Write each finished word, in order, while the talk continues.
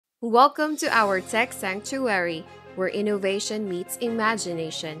Welcome to our tech sanctuary, where innovation meets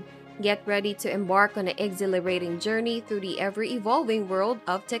imagination. Get ready to embark on an exhilarating journey through the ever evolving world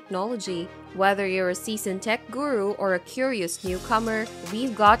of technology. Whether you're a seasoned tech guru or a curious newcomer,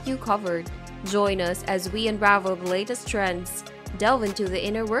 we've got you covered. Join us as we unravel the latest trends, delve into the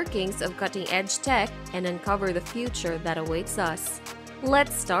inner workings of cutting edge tech, and uncover the future that awaits us.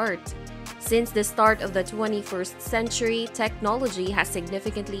 Let's start. Since the start of the 21st century, technology has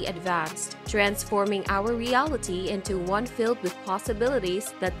significantly advanced, transforming our reality into one filled with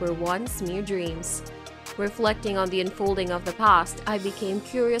possibilities that were once mere dreams. Reflecting on the unfolding of the past, I became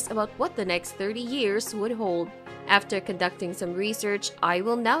curious about what the next 30 years would hold. After conducting some research, I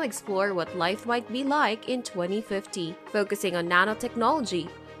will now explore what life might be like in 2050, focusing on nanotechnology,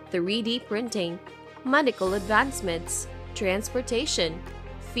 3D printing, medical advancements, transportation,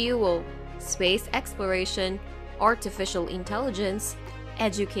 fuel, space exploration, artificial intelligence,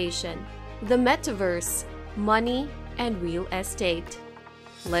 education, the metaverse, money, and real estate.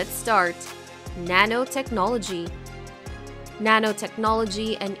 Let's start. Nanotechnology.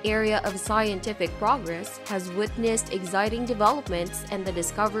 Nanotechnology, an area of scientific progress, has witnessed exciting developments and the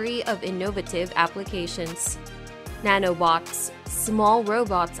discovery of innovative applications. Nanobots, small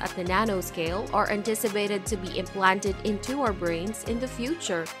robots at the nanoscale, are anticipated to be implanted into our brains in the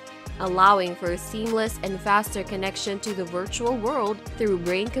future, allowing for a seamless and faster connection to the virtual world through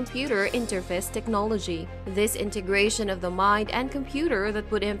brain-computer interface technology. This integration of the mind and computer that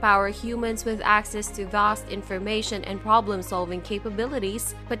would empower humans with access to vast information and problem-solving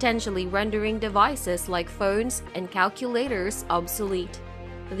capabilities, potentially rendering devices like phones and calculators obsolete.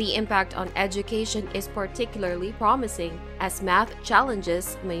 The impact on education is particularly promising, as math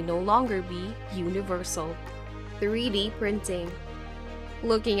challenges may no longer be universal. 3D printing.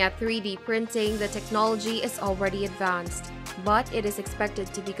 Looking at 3D printing, the technology is already advanced, but it is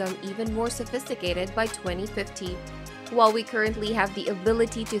expected to become even more sophisticated by 2050. While we currently have the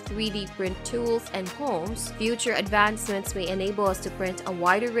ability to 3D print tools and homes, future advancements may enable us to print a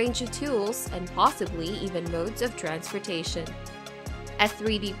wider range of tools and possibly even modes of transportation. As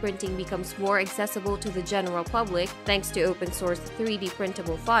 3D printing becomes more accessible to the general public thanks to open-source 3D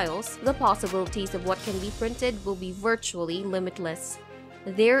printable files, the possibilities of what can be printed will be virtually limitless.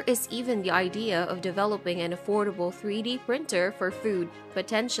 There is even the idea of developing an affordable 3D printer for food,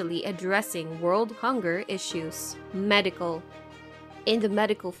 potentially addressing world hunger issues. Medical. In the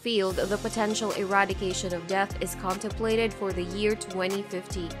medical field, the potential eradication of death is contemplated for the year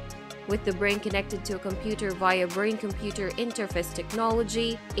 2050. With the brain connected to a computer via brain-computer interface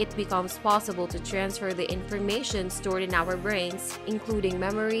technology, it becomes possible to transfer the information stored in our brains, including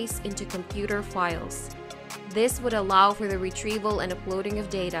memories, into computer files. This would allow for the retrieval and uploading of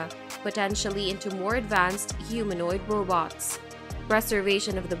data, potentially into more advanced humanoid robots.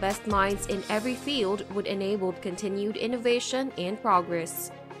 Preservation of the best minds in every field would enable continued innovation and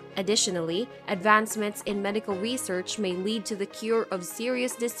progress. Additionally, advancements in medical research may lead to the cure of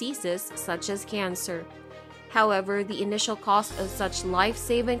serious diseases such as cancer. However, the initial cost of such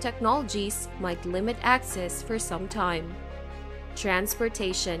life-saving technologies might limit access for some time.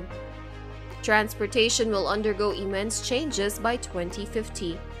 Transportation. Transportation will undergo immense changes by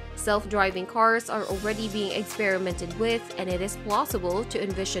 2050. Self-driving cars are already being experimented with, and it is plausible to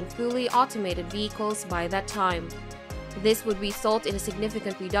envision fully automated vehicles by that time. This would result in a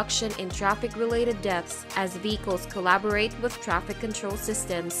significant reduction in traffic-related deaths as vehicles collaborate with traffic control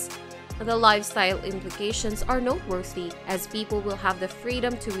systems. The lifestyle implications are noteworthy, as people will have the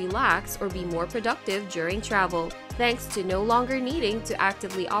freedom to relax or be more productive during travel, thanks to no longer needing to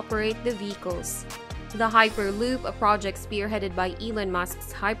actively operate the vehicles. The Hyperloop, a project spearheaded by Elon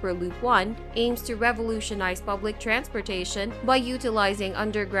Musk's Hyperloop One, aims to revolutionize public transportation by utilizing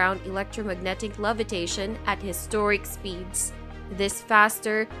underground electromagnetic levitation at historic speeds. This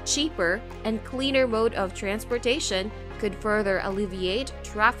faster, cheaper, and cleaner mode of transportation could further alleviate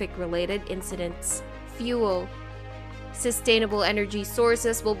traffic-related incidents. Fuel. Sustainable energy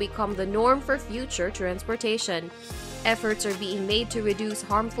sources will become the norm for future transportation. Efforts are being made to reduce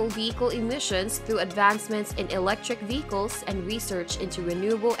harmful vehicle emissions through advancements in electric vehicles and research into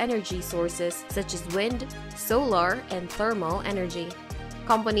renewable energy sources such as wind, solar, and thermal energy.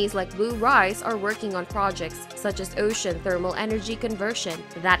 Companies like Blue Rise are working on projects such as ocean thermal energy conversion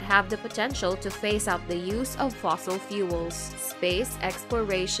that have the potential to phase out the use of fossil fuels. Space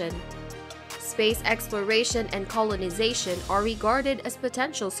exploration. Space exploration and colonization are regarded as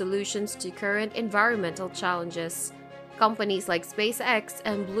potential solutions to current environmental challenges. Companies like SpaceX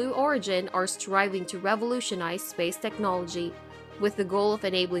and Blue Origin are striving to revolutionize space technology, with the goal of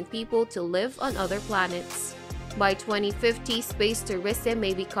enabling people to live on other planets. By 2050, space tourism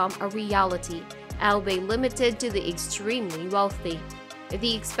may become a reality, albeit limited to the extremely wealthy.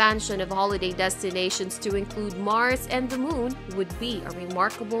 The expansion of holiday destinations to include Mars and the Moon would be a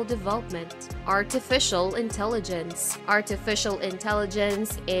remarkable development. Artificial intelligence. Artificial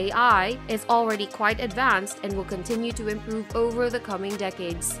intelligence, AI, is already quite advanced and will continue to improve over the coming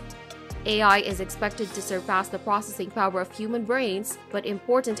decades. AI is expected to surpass the processing power of human brains, but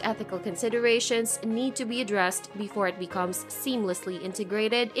important ethical considerations need to be addressed before it becomes seamlessly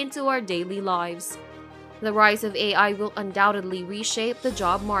integrated into our daily lives. The rise of AI will undoubtedly reshape the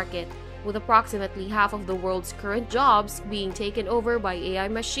job market, with approximately half of the world's current jobs being taken over by AI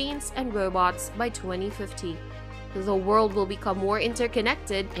machines and robots by 2050. The world will become more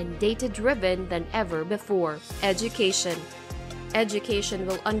interconnected and data-driven than ever before. Education. Education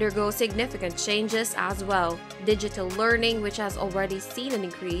will undergo significant changes as well. Digital learning, which has already seen an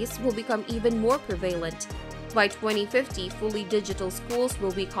increase, will become even more prevalent. By 2050, fully digital schools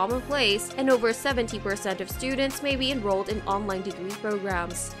will be commonplace, and over 70% of students may be enrolled in online degree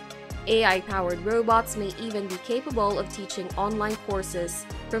programs. AI-powered robots may even be capable of teaching online courses,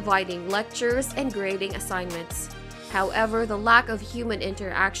 providing lectures and grading assignments. However, the lack of human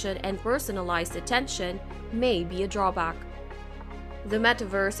interaction and personalized attention may be a drawback. The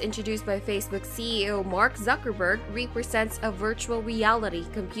metaverse, introduced by Facebook CEO Mark Zuckerberg, represents a virtual reality,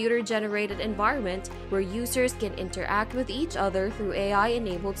 computer-generated environment where users can interact with each other through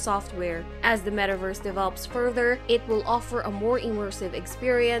AI-enabled software. As the metaverse develops further, it will offer a more immersive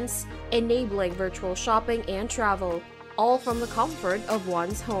experience, enabling virtual shopping and travel, all from the comfort of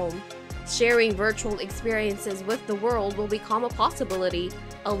one's home. Sharing virtual experiences with the world will become a possibility,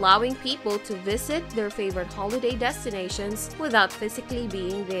 allowing people to visit their favorite holiday destinations without physically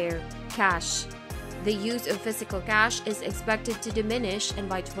being there. Cash. The use of physical cash is expected to diminish, and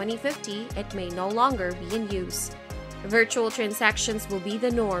by 2050, it may no longer be in use. Virtual transactions will be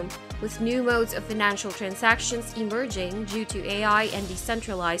the norm, with new modes of financial transactions emerging due to AI and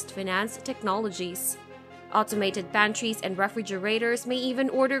decentralized finance technologies. Automated pantries and refrigerators may even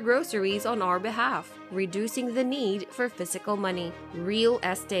order groceries on our behalf, reducing the need for physical money. Real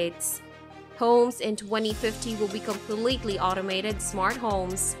estates. Homes in 2050 will be completely automated smart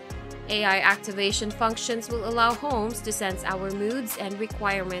homes. AI activation functions will allow homes to sense our moods and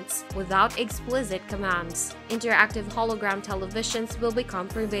requirements without explicit commands. Interactive hologram televisions will become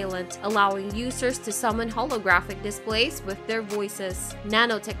prevalent, allowing users to summon holographic displays with their voices.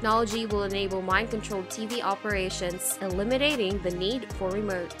 Nanotechnology will enable mind-controlled TV operations, eliminating the need for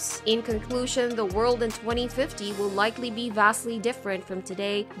remotes. In conclusion, the world in 2050 will likely be vastly different from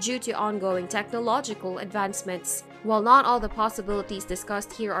today due to ongoing technological advancements. While not all the possibilities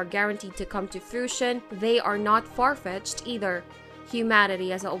discussed here are guaranteed to come to fruition, they are not far-fetched either. Humanity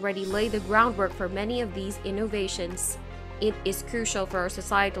has already laid the groundwork for many of these innovations. It is crucial for our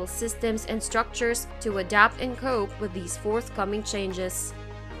societal systems and structures to adapt and cope with these forthcoming changes.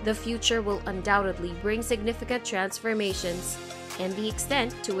 The future will undoubtedly bring significant transformations, and the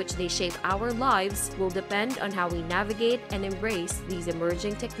extent to which they shape our lives will depend on how we navigate and embrace these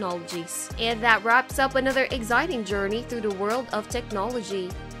emerging technologies. And that wraps up another exciting journey through the world of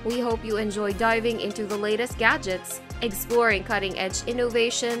technology. We hope you enjoy diving into the latest gadgets, exploring cutting-edge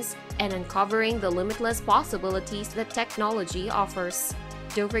innovations, and uncovering the limitless possibilities that technology offers.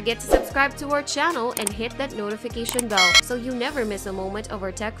 Don't forget to subscribe to our channel and hit that notification bell so you never miss a moment of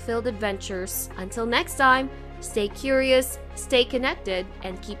our tech-filled adventures. Until next time, stay curious, stay connected,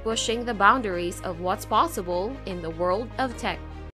 and keep pushing the boundaries of what's possible in the world of tech.